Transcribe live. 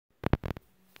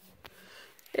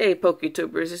Hey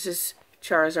PokeTubers, this is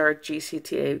Charizard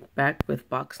GCTA back with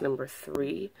box number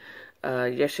 3.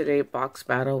 Yesterday box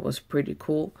battle was pretty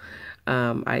cool.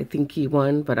 I think he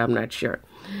won, but I'm not sure.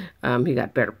 He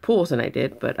got better pulls than I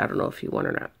did, but I don't know if he won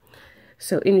or not.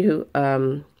 So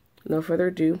anywho, no further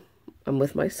ado, I'm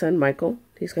with my son Michael.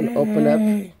 He's gonna open up.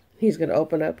 He's gonna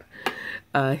open up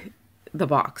the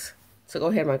box. So go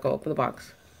ahead, Michael, open the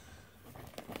box.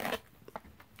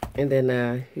 And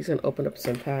then he's going to open up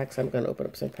some packs. I'm going to open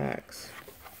up some packs.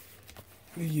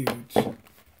 Huge.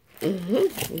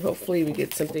 And hopefully we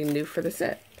get something new for the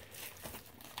set.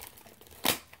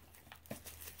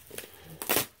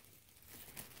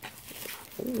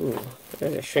 Ooh,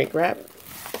 there's a shrink wrap.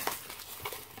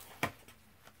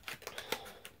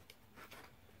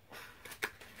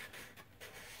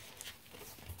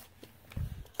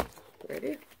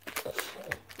 Ready?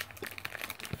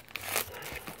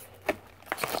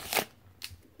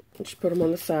 Just put them on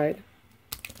the side.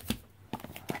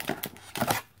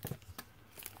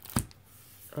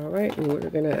 All right, and we're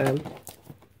gonna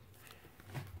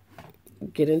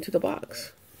get into the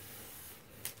box.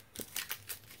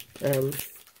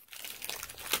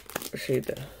 See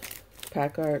the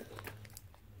pack art.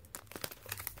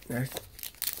 Nice.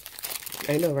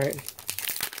 I know, right?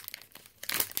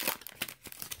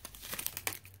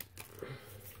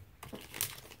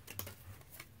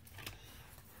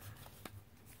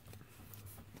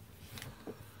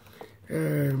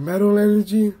 Metal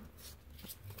Energy.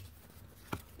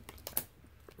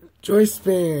 Joyce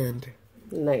Band.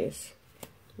 Nice.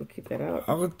 We'll keep that out.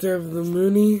 Altar of the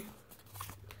Mooney.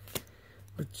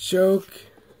 Machoke.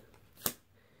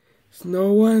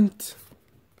 Snowant.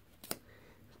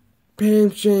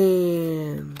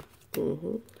 Pamchan.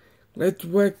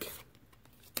 Litwick.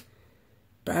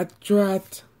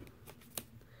 Batrat.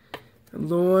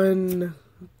 Lauren.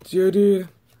 Judy.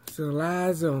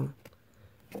 Salazo.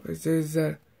 This is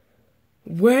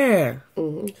where?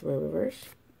 It's reverse.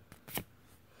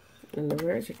 And the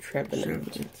reverse is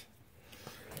Trevenant.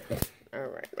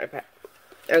 Alright, my pack.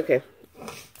 Okay.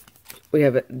 We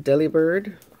have a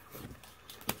Delibird,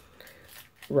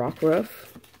 Rockruff,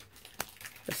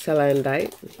 a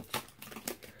Salandite,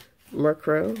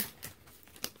 Murkrow,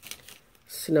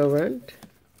 Snorunt,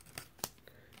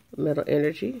 Metal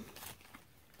Energy,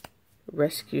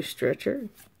 Rescue Stretcher,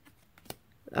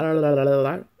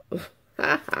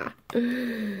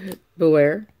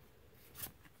 Beware.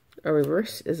 Our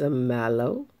reverse is a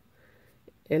Mallow,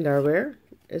 and our rare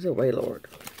is a Wailord.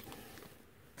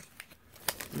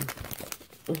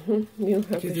 You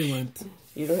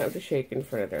don't have to shake in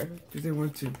front of there. Did they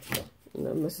want to?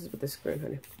 No, messes with the screen,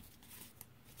 honey.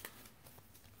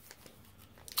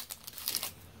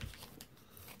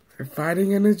 For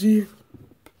Fighting Energy,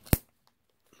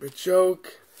 Machoke,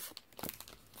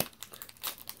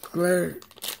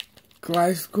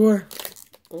 Gliscor,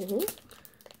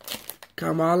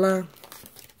 Kamala,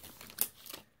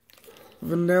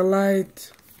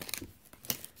 Vanillite,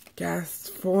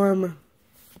 Castform,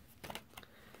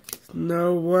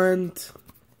 Snowrunt,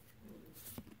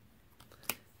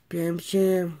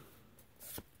 Pamchan,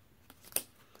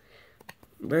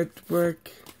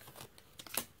 Litwick,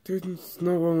 Dude,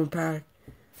 Snowwoman pack.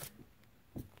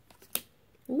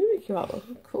 Maybe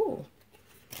cool.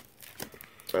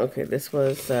 Okay, this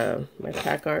was my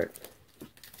pack art.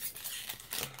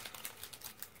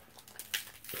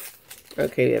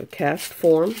 Okay, we have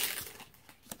Castform,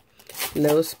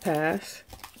 Nosepass,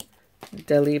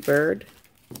 Delibird,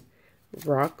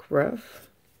 Rockruff,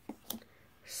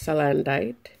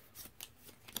 Salandite.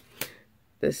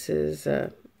 This is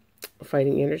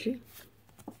Fighting Energy.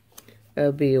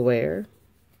 Beware.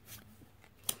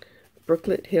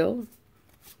 Brooklet Hill,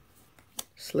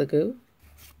 Sliggoo,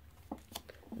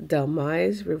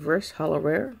 Delmise Reverse Holo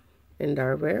Rare, and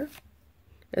our rare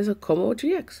is a Como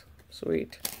GX.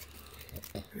 Sweet.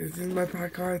 This is my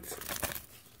pack cards.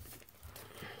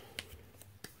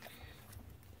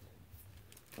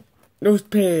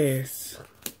 Nosepass,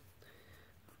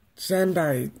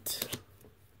 Sandite,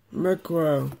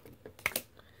 Murkrow,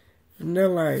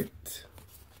 Vanillite,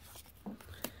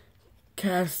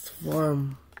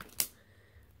 Castform,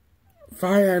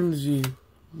 Fire Energy,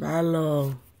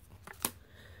 Mallow,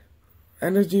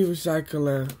 Energy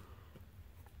Recycler,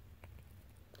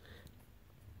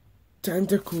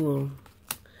 Tentacool,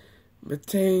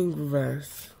 Metang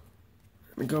Reverse,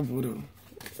 and Garbodor.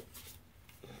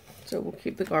 So we'll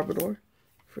keep the Garbodor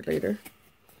for later.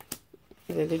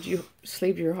 And then did you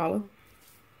sleeve your holo?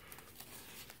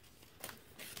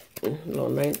 Little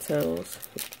Ninetales.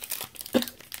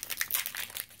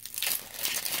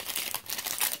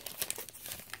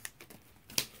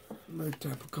 My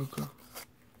type of cocoa.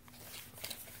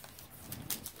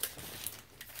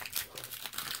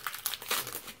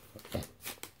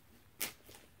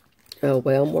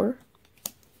 Whalemore,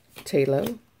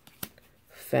 Talo,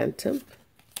 Phantom,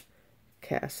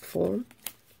 Cast Form,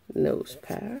 Nose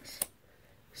Pass,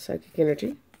 Psychic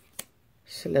Energy,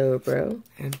 Slowbro,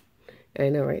 And I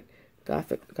know, right?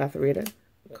 Gotharita,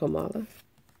 Komala,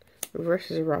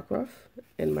 Reverse is a Rockruff,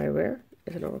 and my rare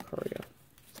is an Oricorio.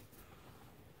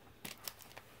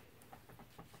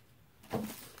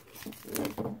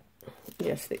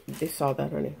 Yes, they saw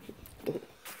that, honey.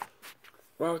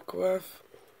 Rockruff,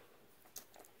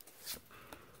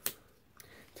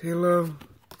 Talo,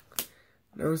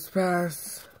 Nose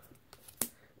Pass,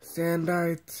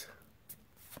 Sandite,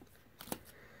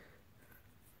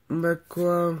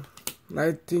 Mekwa,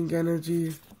 Lighting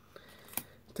Energy,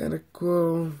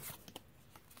 Tentacle,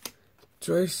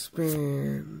 Choice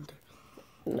Band,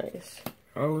 Nice.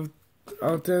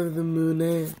 Alter the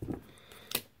Moon,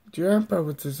 Jump Up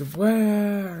with this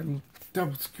one,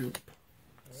 Double Scoop.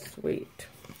 Sweet.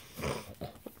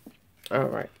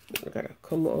 Alright, we got a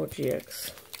Como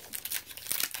OGX.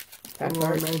 Pack More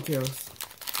art. Ninetales.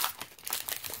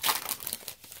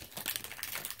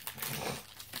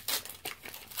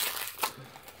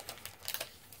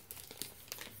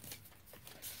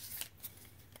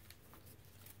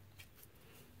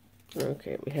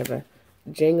 Okay, we have a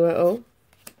Jingwo,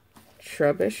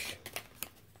 Trubbish,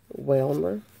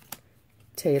 Whalmer,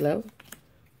 Talo,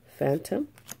 Phantom,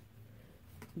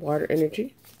 Water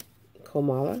Energy,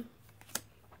 Komala,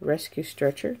 Rescue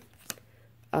Stretcher,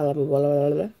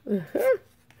 Alabama,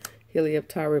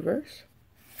 Helioptile Reverse,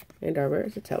 and our rare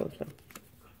is a Talonflame.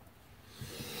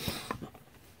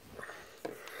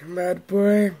 Mad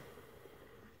Boy.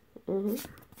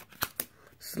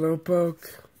 Slowpoke.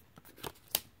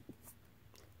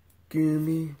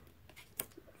 Goomy.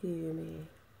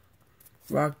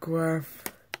 Rockruff.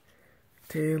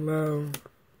 Talo.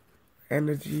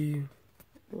 Energy.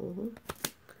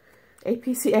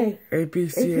 APCA.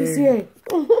 APCA.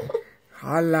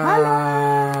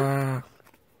 Hala.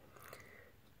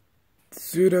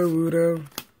 Sudowoodo.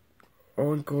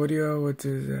 Oncordio, which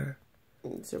is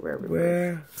It's a rare reverse.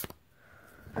 where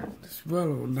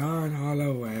Swallow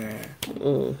non-hollow where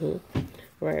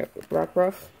Right,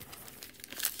 Rockruff.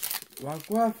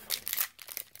 Rockruff.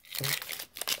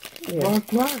 Yeah,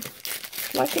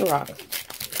 Rockruff. like a rock.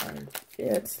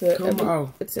 Yeah, it's the Come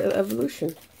on. it's an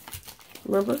evolution.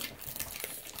 Remember?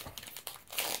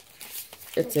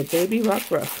 It's a baby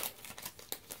Rockruff.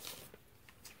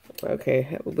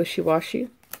 Okay, Wishy-Washy,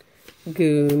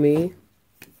 Goomy,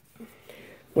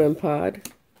 Wimpod,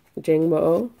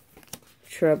 Jingmo,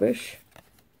 Trubbish,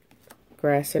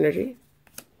 Grass Energy,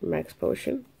 Max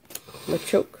Potion,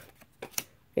 Machoke,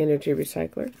 Energy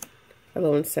Recycler,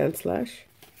 Alone Sandslash,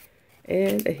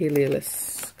 and a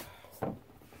Heliolisk.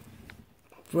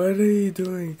 What are you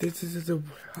doing? This is a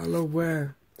hollow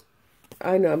where?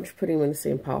 I know, I'm just putting them in the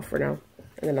same pile for now.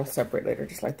 And then I'll separate later,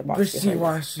 just like the box behind it.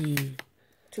 Wishy-washy.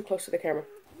 Too close to the camera.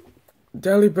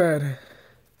 Delibird.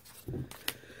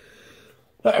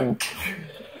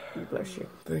 Bless you.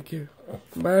 Thank you.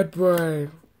 Mad Boy.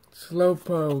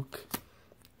 Slowpoke.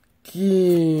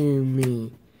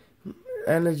 Gimme.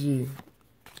 Energy.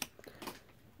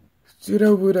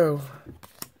 Sudowoodo.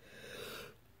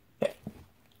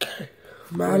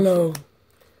 Mallow.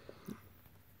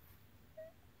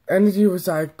 Energy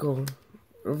Recycle.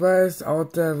 Reverse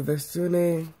Alter of the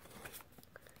Sune.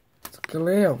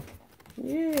 Galeo.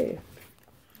 Yay.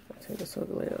 I'll take the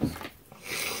Solgaleos.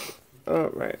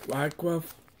 Alright.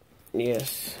 Rockruff.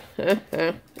 Yes.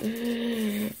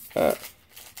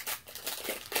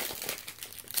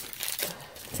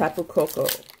 Tapu Koko.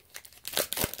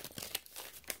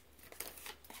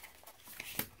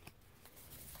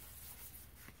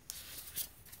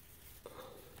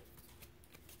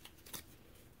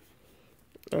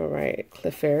 Alright,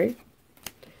 Clefairy,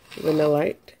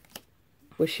 Vanillite,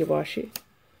 Wishy-Washy,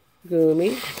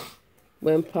 Goomy,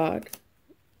 Wimpod,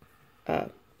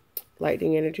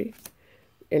 Lightning Energy,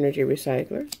 Energy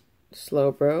Recycler,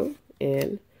 Slowbro,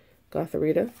 and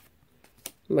Gotharita,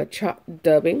 Machop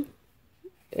Dubbing,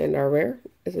 and our rare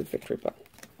is a Victory Bot.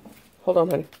 Hold on,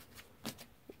 honey.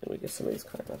 Let me get some of these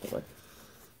cards out of the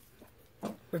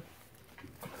way.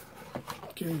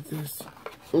 Get this.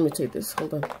 Let me take this.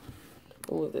 Hold on.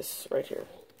 I'll move this right here.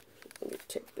 Let me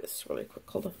take this really quick.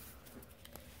 Hold on.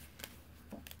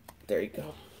 There you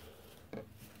go.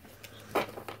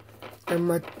 And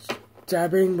my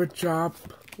jabbing with chop.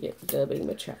 Yep, Dubbing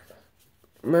Machop.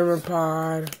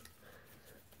 Memopod.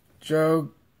 Joe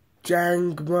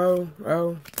Jangmo.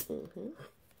 Oh.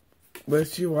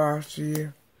 Wishy-Washy.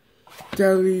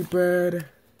 Delibird.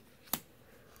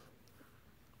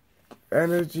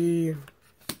 Energy.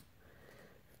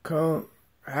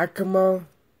 Hakamo.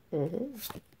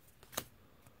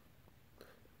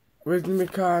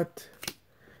 Whimsicott,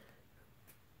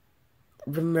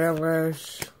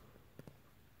 Vanillish,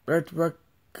 Redbook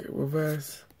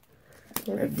Reverse,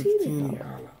 and Bikini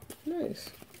Hollow. Nice.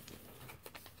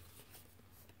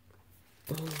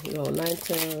 Yo, 9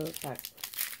 pack.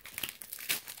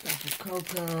 Dr.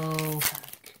 Coco pack.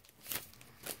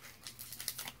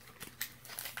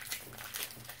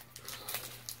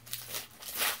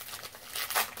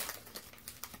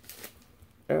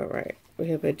 Alright, we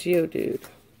have a Geodude,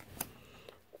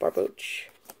 Barboach,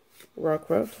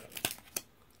 Rockruff,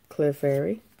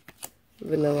 Clefairy,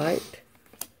 Vanillite,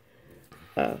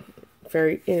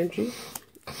 Fairy Energy,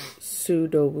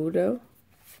 Sudowoodo,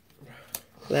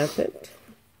 Lampent,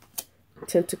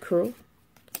 Tentacruel,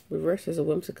 reverse is a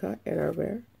Whimsicott, and our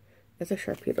rare is a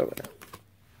Sharpedo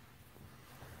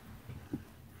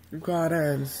rare. Got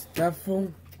an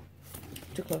Stuffle,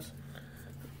 Too close.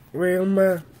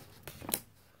 Wilma,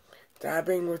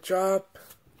 Dabbing with Chop,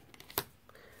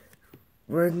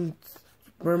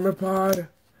 Rimmerpod,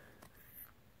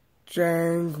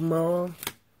 Jangmo,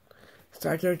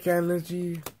 Psychic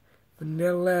Energy,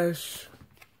 Vanillish,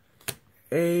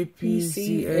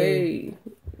 APCA,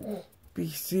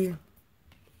 BC,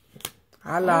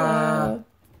 Hala,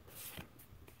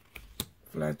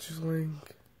 Fletchling,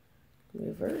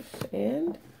 Reverse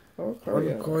and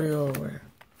Oricorio. Oricorio.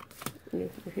 You're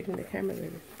hitting the camera,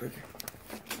 baby. Okay.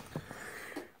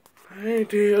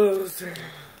 Ideals.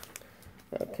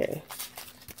 Okay.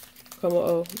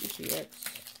 Como-O GX.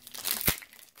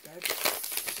 That's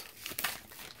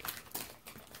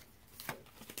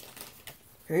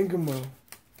Hangamo.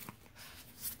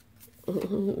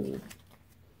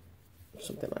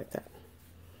 Something like that.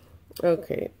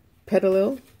 Okay.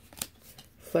 Petalil,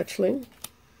 Fletchling,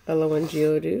 LON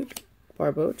Geodude,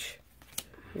 Barboach,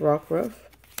 Rockruff,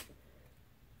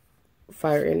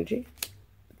 Fire Energy,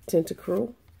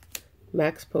 Tentacruel,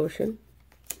 Max Potion,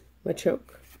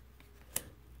 Machoke,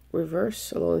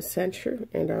 Reverse, Alolan Censure,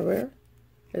 and our rare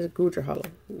is a Goodra Hollow.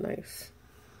 Nice.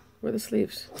 Where are the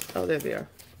sleeves? Oh, there they are.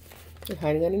 They're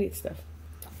hiding underneath stuff.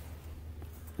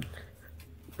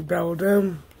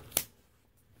 Beldum,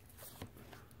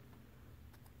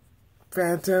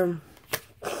 Phantom,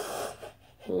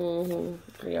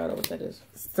 Y'all know what that is.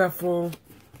 Stuffle,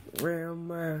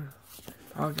 Ram,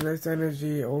 Arcanist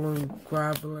Energy, Olan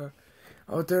Graveler,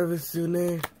 Alter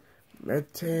Visune,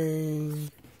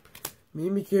 Metang,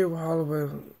 Mimikyu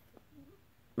Hollow,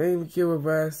 Mimikyu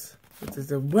Reverse, which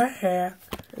is a wet hair.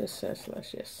 This says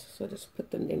slash yes. So just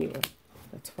put them anywhere.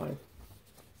 That's fine.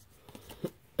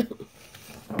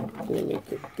 Let me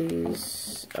get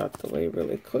these out the way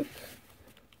really quick.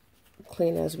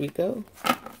 Clean as we go.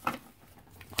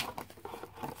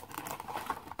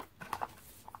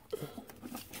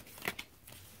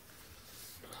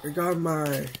 I got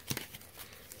my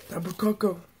double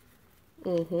cocoa.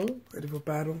 Ready for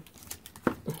battle?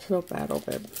 It's no battle,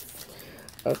 babe.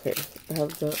 Okay, I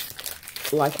have the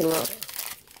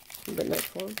Lycanroc Midnight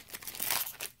form.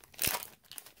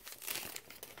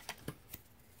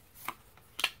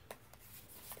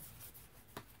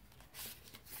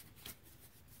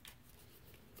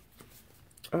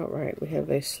 Alright, we have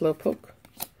a Slowpoke,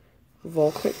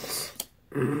 Vulpix,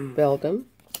 Beldum,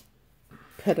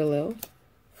 Petalil,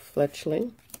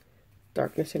 Fletchling,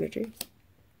 Darkness Energy,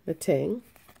 Matang,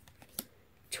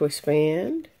 Choice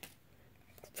Band,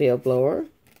 Field Blower,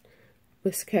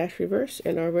 Whiscash Reverse,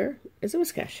 and our rare is a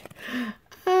Whiscash.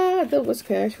 Ah, the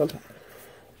Whiscash one pack.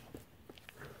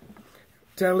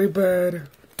 Delibird,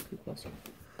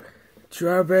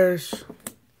 Trubbish,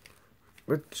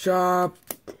 Machop,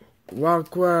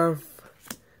 Rockruff,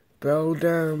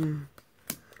 Beldum,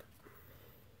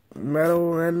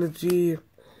 Metal Energy,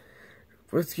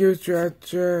 Rescue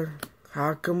Stretcher,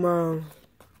 Hakamo,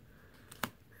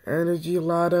 Energy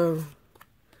Lotto,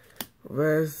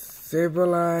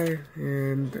 Sableye,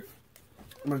 and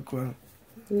Magwell.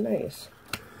 Nice.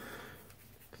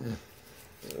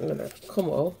 Another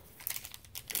Como.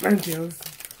 Thank you.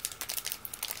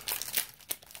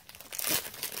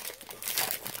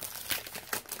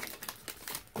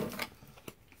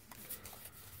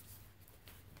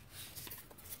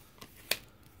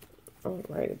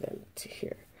 Alrighty then, to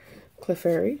here.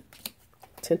 Clefairy,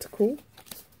 Tentacool,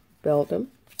 Beldum,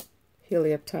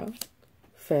 Helioptile,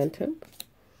 Phantom,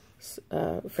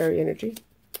 Fairy Energy,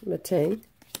 Matang,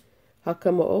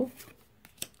 Hakamo-O,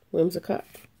 Whimsicott,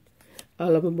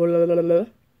 Alamalala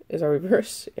is our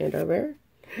reverse, and our rare.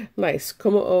 Nice.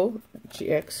 Como-O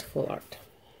GX Full Art.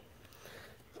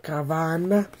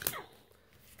 Kavana,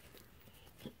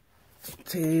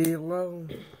 Tilo,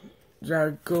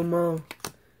 Giacomo,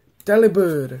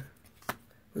 Delibird,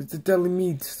 with the deli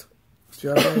meats.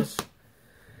 Josh.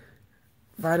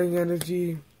 Fighting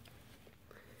energy.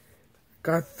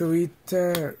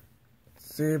 Gothita.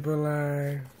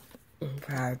 Sableye.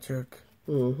 Patrick.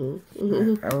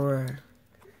 Our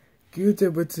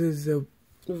Q-tip, which is a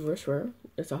reverse rare.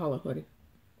 It's a hollow hoodie.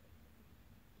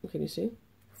 Can you see?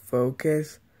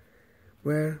 Focus.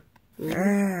 Where?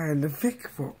 And the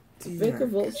Vikavolt.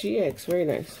 Vikavolt GX. Very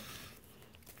nice.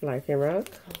 Lycan Rock.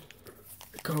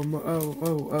 Come on.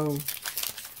 Oh.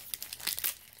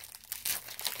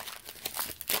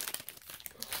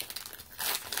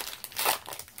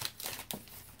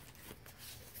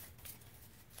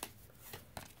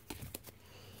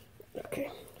 Okay.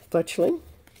 Fletchling.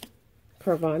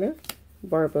 Carvanha.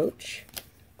 Barboach.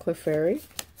 Clefairy.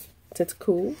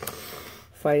 Tentacruel.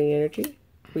 Fighting Energy.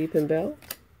 Weeping Bell.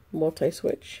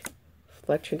 Multi-Switch.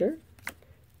 Fletchinder.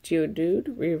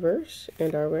 Geodude. Reverse.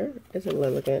 And our rare is a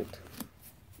Lilligant.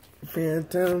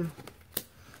 Phantom.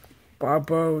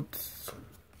 Barboach.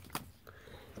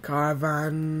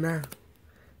 Carvanha.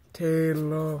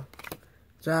 Taylor.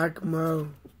 Jackmo.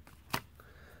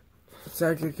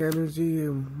 Psychic Energy.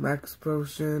 Max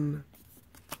Potion.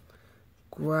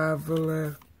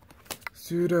 Graveler.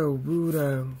 Pseudo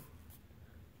Budo.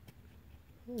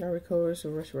 Arico is a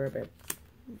rush rare, babe.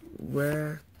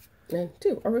 Where? And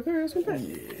 2. Arico has one back.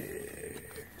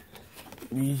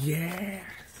 Yes.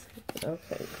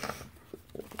 Okay.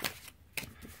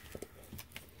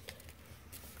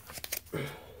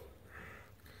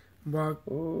 Rock.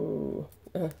 Ooh.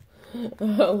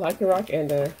 Lycan Rock and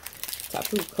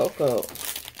Tapu Koko.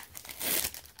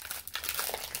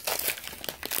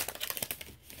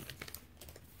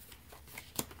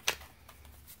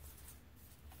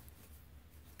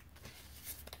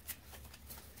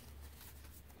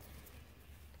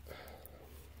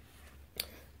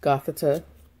 Gothita,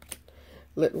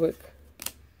 Litwick,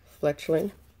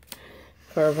 Fletchling,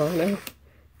 Carvanha,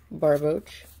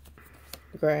 Barboach,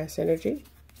 Grass Energy,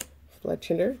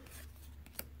 Fletchinder,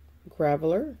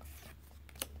 Graveler,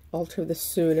 Alter the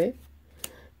Sune.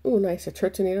 Ooh, nice. A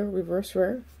Turtonator, reverse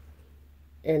rare.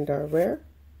 And our rare.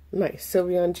 Nice.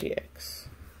 Sylveon GX.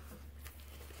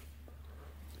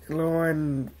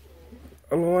 Alolan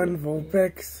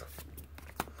Vulpix.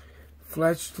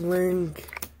 Fletchling.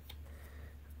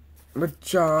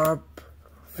 Machop,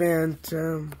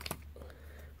 Phantom,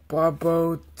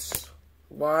 Barboach,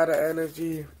 Water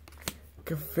Energy,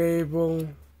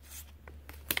 Clefable,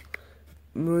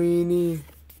 Marini,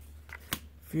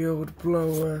 Field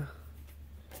Blower,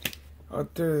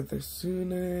 Alter the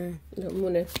Sune,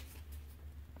 Mune,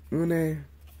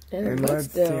 and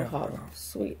Mudsdale Hollow.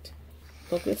 Sweet.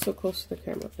 Don't get so close to the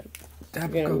camera.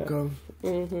 Tap Coco.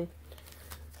 A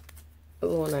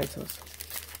little Nightos.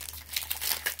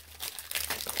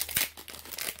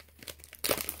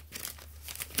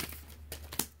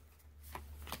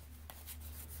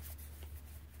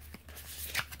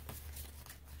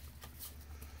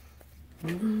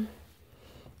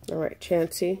 Alright,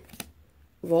 Chansey,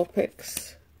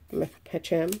 Vulpix,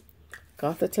 Pecham,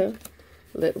 Gothita,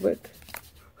 Litwick,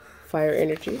 Fire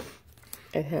Energy,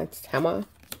 Enhanced Hammer,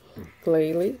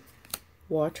 Glalie,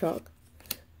 Warchog,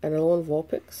 and Alolan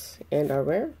Vulpix, and our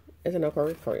rare is an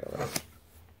Oricorio.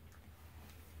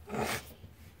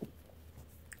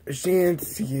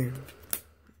 Chansey,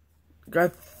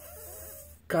 Gothita,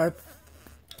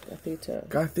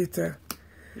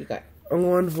 You got it.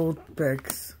 Alolan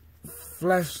Vulpix,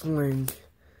 Fletchling,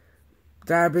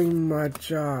 Dabbing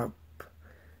Machop,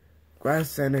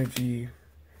 Grass Energy,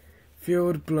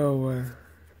 Field Blower,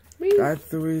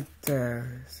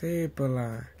 Gothita,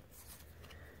 Sableye,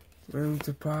 Room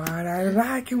to Pod, I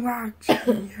like and rock,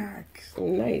 hacks.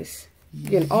 Nice.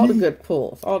 Getting all the good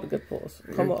pulls. All the good pulls.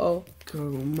 Come on.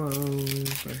 Come on,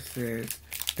 I said,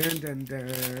 dun.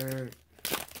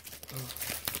 Oh.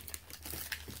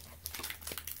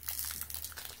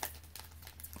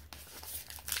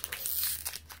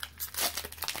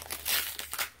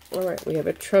 Alright, we have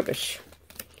a Trubbish,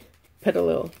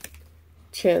 Petalil,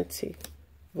 Chansey,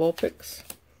 Vulpix,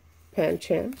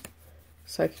 Pancham,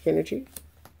 Psychic Energy,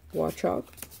 Warchog,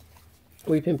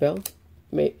 Weeping Bell,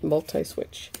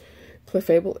 Multi-Switch.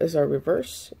 Clefable is our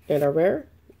reverse, and our rare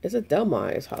is a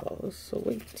Delmise Hollow.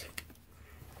 Sweet.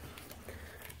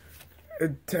 A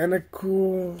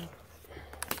Tentacruel,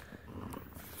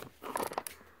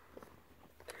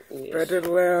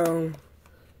 Petalil,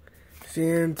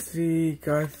 Chansey,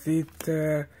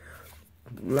 Gothita,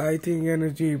 Lighting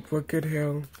Energy, Bucket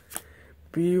Hill,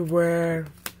 Beware,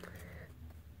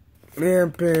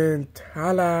 Lampent,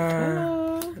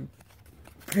 Hala,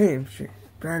 Panguil,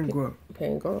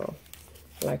 Pangoro,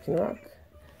 Lycan Rock,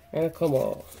 and a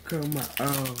Como. Come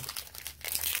on.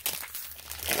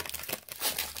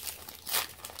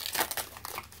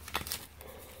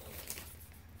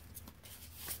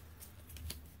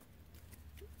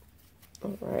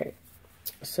 All right.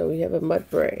 So we have a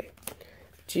Mudbray,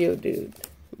 Geodude,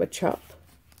 Machop,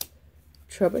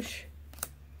 Trubbish,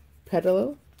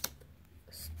 Pedalo,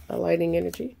 a Lightning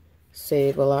Energy,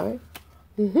 Sableye,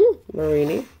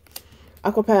 Marini,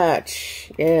 Aqua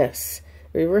Patch, yes,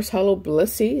 Reverse Hollow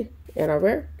Blissey, and our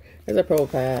rare is a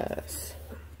Propass.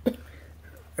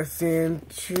 A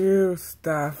Sandshrew,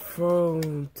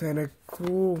 Starphone,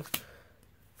 Tentacool.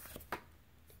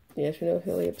 Yes, we know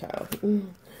Helioptile.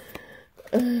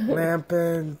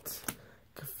 Lampent,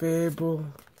 Cafable,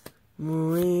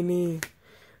 Marini,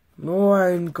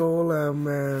 Noine Golem,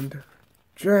 and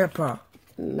Drampa.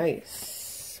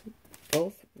 Nice.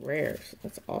 Both rares.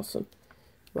 That's awesome.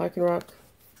 Lycanroc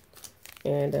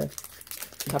and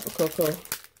Tapu Koko.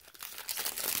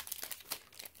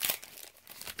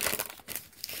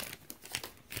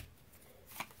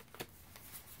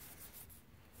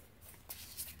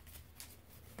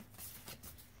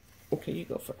 Okay, you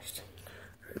go first.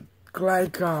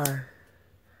 Gligar,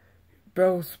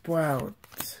 Bellsprout,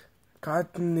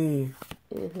 Cottony,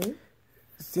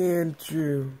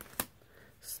 Sandshrew,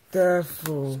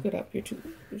 Starful, Spit up your two.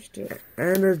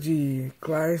 Energy,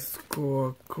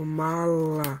 Gliscor,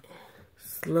 Komala,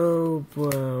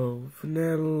 Slowbro,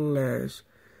 Vanillish.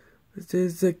 This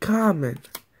is a common.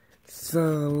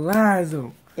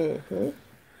 Salazzle.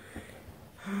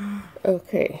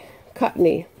 Okay.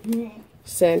 Cottony,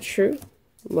 Sandshrew,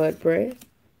 Mudbray,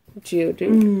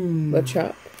 Geodude,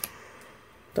 Machop,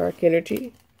 Dark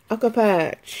Energy, Aqua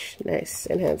Patch, nice,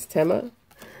 Enhanced Tema,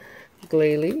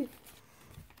 Glalie,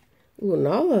 ooh,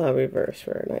 Nala reverse,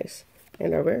 very nice,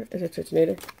 and our rare is a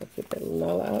Turtonator. Let's get that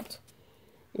Nala out.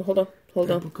 Hold on,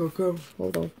 hold on, Coco.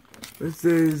 hold on. This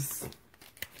is.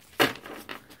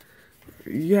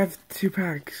 You have 2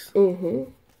 packs. I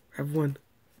have 1.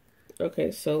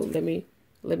 Okay, so let me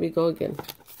go again.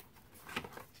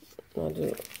 I'll do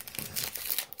it.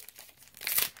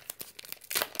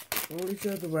 Only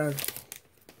show the rest.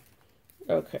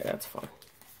 Okay, that's fine.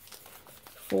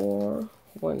 4,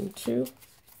 1, 2.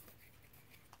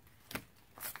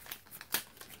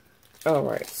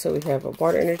 Alright, so we have a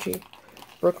Water Energy,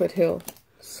 Brooklet Hill,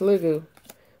 Sliggoo,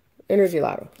 Energy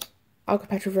Lotto, Aqua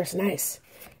Patch Reverse, nice.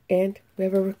 And we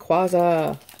have a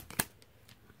Rayquaza.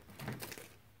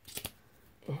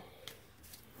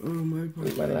 Oh my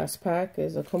god. My last pack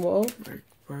is a Como.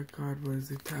 My god, what is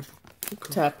it?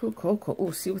 Tapu Koko.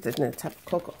 Ooh, see what's in the Tapu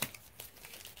Koko.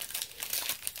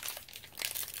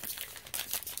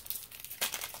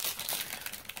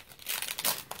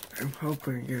 I'm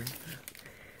hoping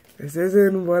this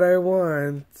isn't what I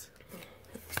want.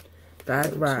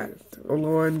 Backrat,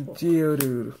 Alolan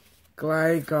Geodude,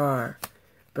 Gligar,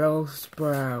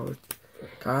 Bellsprout,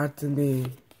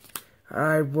 Cottony.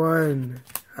 I won.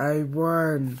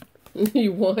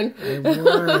 You won? I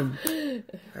won.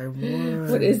 I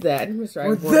won. What is that, Mr.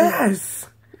 What's this?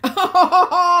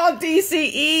 Oh,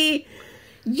 DCE!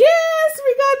 Yes,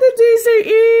 we got the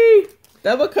DCE!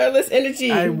 Double Colorless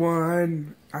Energy. I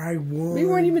won. I won. We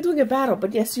weren't even doing a battle,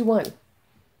 but yes, you won.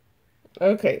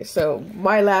 Okay, so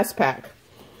my last pack.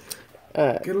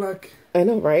 Good luck. I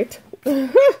know, right? We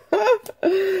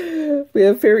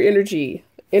have Fairy Energy,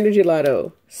 Energy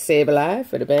Lotto, Sableye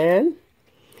for the band,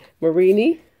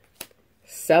 Marini,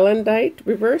 Salandite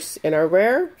Reverse, and our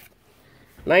rare,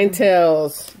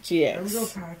 Ninetales GX. I'm go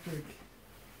Patrick.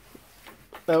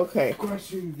 Okay.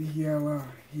 Crushing the yellow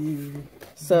here.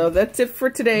 So that's it for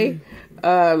today.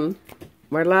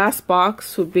 My last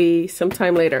box will be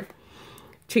sometime later.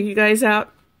 Check you guys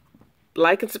out.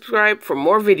 Like and subscribe for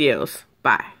more videos.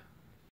 Bye.